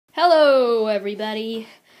Hello everybody.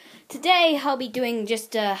 Today I'll be doing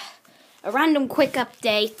just a random quick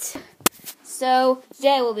update. So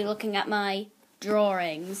today we'll be looking at my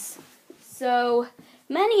drawings. So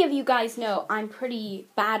many of you guys know I'm pretty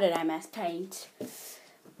bad at MS Paint.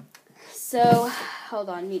 So hold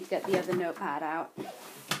on, I need to get the other notepad out.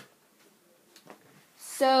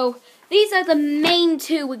 So these are the main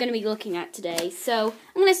two we're going to be looking at today. So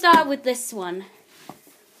I'm going to start with this one.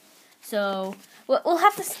 So we'll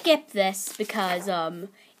have to skip this because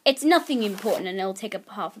it's nothing important and it'll take up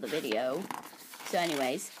half of the video. So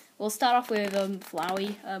anyways, we'll start off with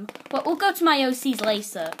Flowey. But we'll go to my OCs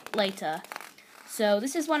later. So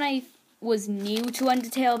this is when I was new to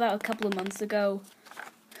Undertale about a couple of months ago.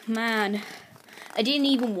 Man, I didn't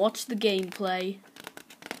even watch the gameplay.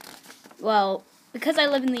 Well, because I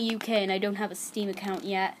live in the UK and I don't have a Steam account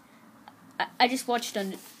yet, I just watched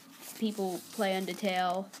people play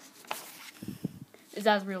Undertale. Is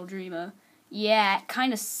Asriel Dreamer? Yeah, it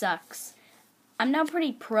kind of sucks. I'm now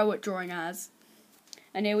pretty pro at drawing as.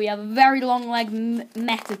 And here we have a very long leg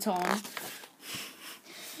Metaton.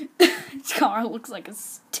 Chara looks like a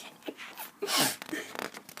stick.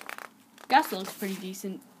 Gas looks pretty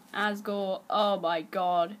decent. Asgore, oh my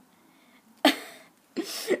god.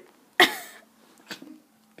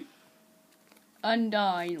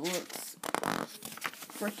 Undyne looks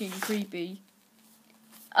freaking creepy.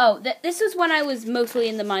 Oh, this was when I was mostly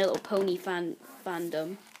in the My Little Pony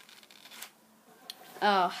fandom.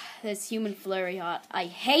 Oh, there's Human Flurry Heart. I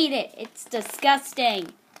hate it. It's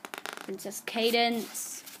disgusting. Princess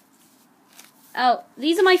Cadence. Oh,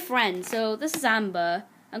 these are my friends. So this is Amber.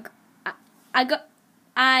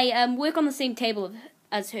 I work on the same table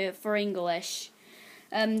as her for English.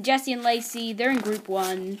 Jessie and Lacey, they're in group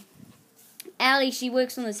 1. Ellie, she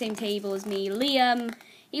works on the same table as me. Liam,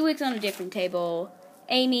 he works on a different table.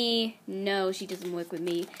 Amy, no, she doesn't work with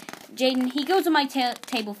me. Jaden, he goes on my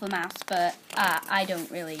table for maths, but I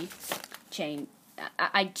don't really change.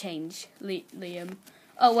 I'd change Liam.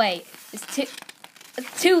 Oh wait, it's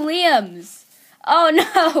two Liams. Oh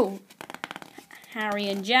no! Harry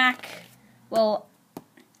and Jack. Well,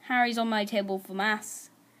 Harry's on my table for maths.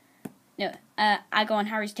 No, I go on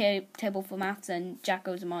Harry's table for maths, and Jack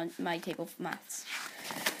goes on my table for maths.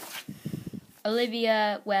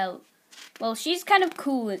 Olivia, well, she's kind of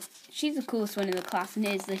cool. She's the coolest one in the class, and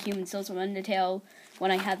here's the human souls from Undertale when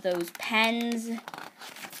I had those pens.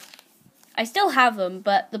 I still have them,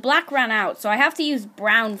 but the black ran out, so I have to use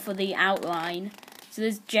brown for the outline. So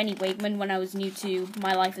there's Jenny Wakeman when I was new to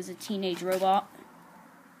my life as a teenage robot.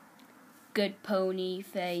 Good pony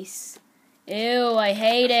face. Ew, I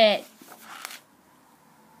hate it.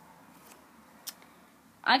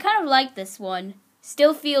 I kind of like this one.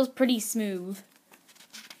 Still feels pretty smooth.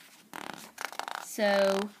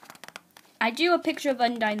 So, I drew a picture of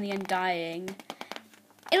Undyne the Undying.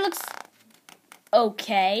 It looks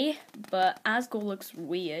okay, but Asgore looks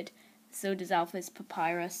weird. So does Alphys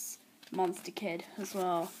Papyrus, Monster Kid as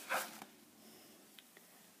well.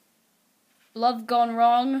 Love Gone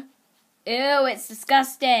Wrong. Ew, it's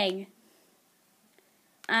disgusting.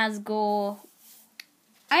 Asgore.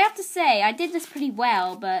 I have to say, I did this pretty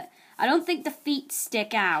well, but I don't think the feet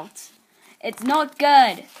stick out. It's not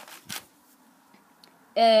good.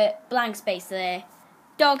 Blank space there.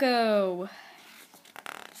 Doggo.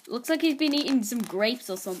 Looks like he's been eating some grapes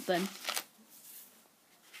or something.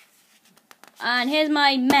 And here's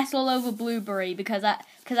my mess all over blueberry because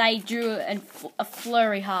I drew a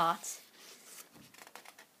flurry heart.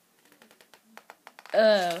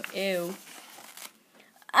 Oh, ew.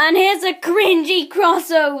 And here's a cringy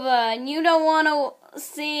crossover, and you don't want to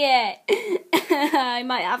see it. I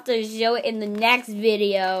might have to show it in the next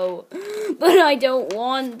video, but I don't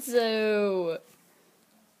want to.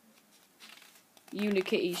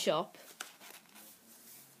 Unikitty shop.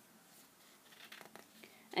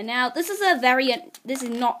 And now, this is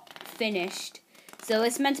not finished. So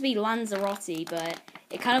it's meant to be Lanzarote, but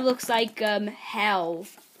it kind of looks like hell.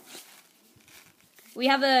 We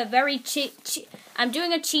have a very I'm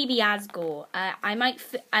doing a chibi Asgore. I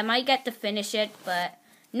might get to finish it, but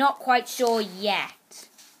not quite sure yet.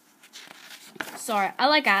 Sorry, I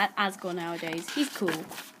like Asgore nowadays. He's cool.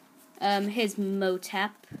 Here's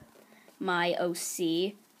Motep, my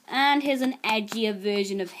OC, and here's an edgier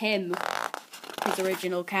version of him, his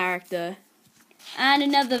original character, and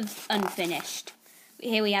another unfinished.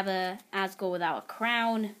 Here we have a Asgore without a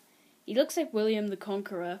crown. He looks like William the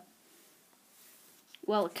Conqueror.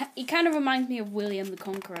 Well, he kind of reminds me of William the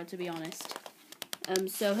Conqueror, to be honest.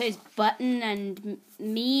 So here's Button and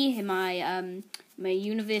me, my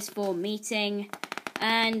Universe 4 meeting,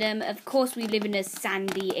 and of course we live in a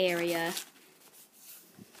sandy area.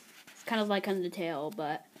 kind of like Undertale,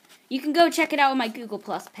 but you can go check it out on my Google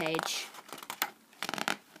Plus page.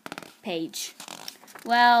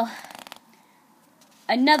 Well,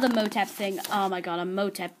 another Motep thing. Oh my god, a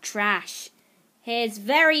Motep trash. His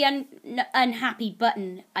very unhappy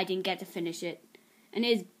Button. I didn't get to finish it. And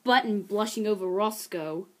his Button blushing over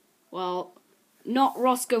Roscoe. Well, not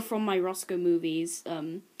Roscoe from my Roscoe movies.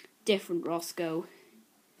 Different Roscoe.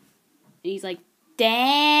 And he's like,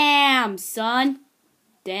 damn, son.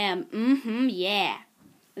 Damn, yeah.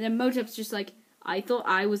 And then Motep's just like, I thought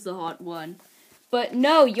I was the hot one. But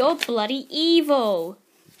no, you're bloody evil.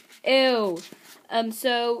 Ew.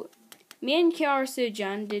 So, me and Kiara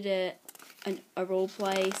Surjan did a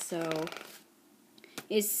roleplay, so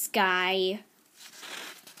is Sky,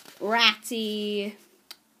 Ratty,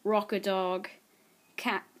 Rocker Dog,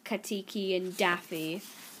 Katiki, and Daffy.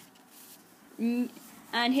 And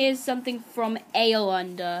here's something from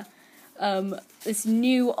Aelunder, this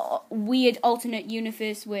new weird alternate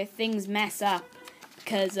universe where things mess up.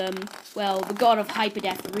 Because, well, the god of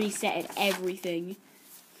Hyperdeath resetted everything.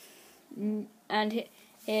 And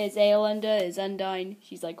here's Aelunder, is Undyne.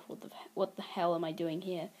 She's like, what the hell am I doing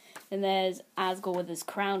here? And there's Asgore with his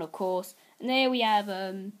crown, of course. And there we have,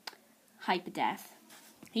 Hyperdeath.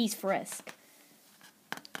 He's Frisk.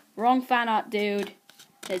 Wrong fan art, dude.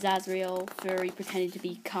 There's Azrael, Furry, pretending to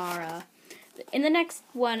be Kara. In the next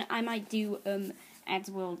one, I might do,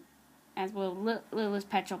 Aswell, Little's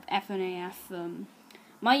Pet Shop, FNAF,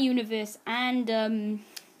 My Universe, and,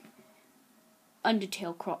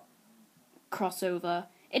 Undertale crossover.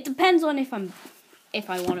 It depends on if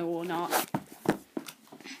I want to or not.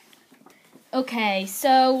 Okay,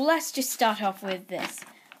 so let's just start off with this.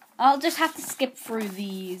 I'll just have to skip through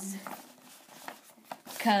these.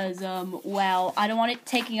 Because, well, I don't want it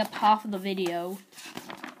taking up half of the video.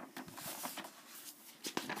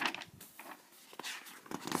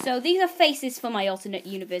 So these are faces for my alternate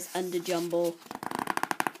universe under Jumble.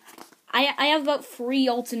 I have about 3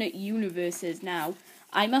 alternate universes now.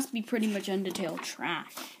 I must be pretty much Undertale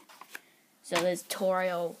trash. So there's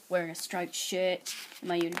Toriel wearing a striped shirt in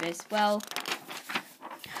my universe. Well,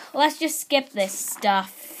 let's just skip this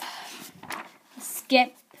stuff.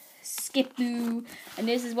 Skip-boo. And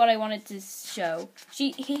this is what I wanted to show.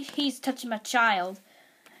 He's touching my child.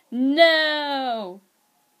 No!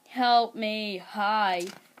 Help me. Hi.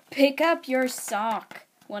 Pick up your sock.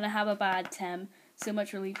 Wanna have a bad time. So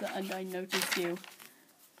much relief that Undyne noticed you.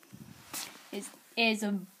 Is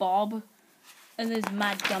a Bob. And there's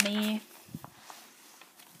Mad Gummy.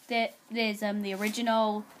 There's the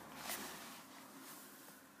original.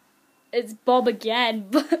 It's Bob again,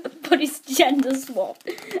 but it's gender swapped.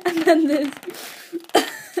 And then there's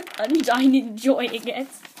Undyne enjoying it.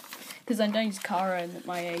 Because Undyne's Kara in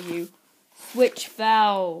my AU. Switch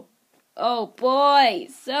fell. Oh boy,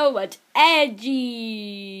 so much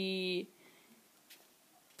edgy.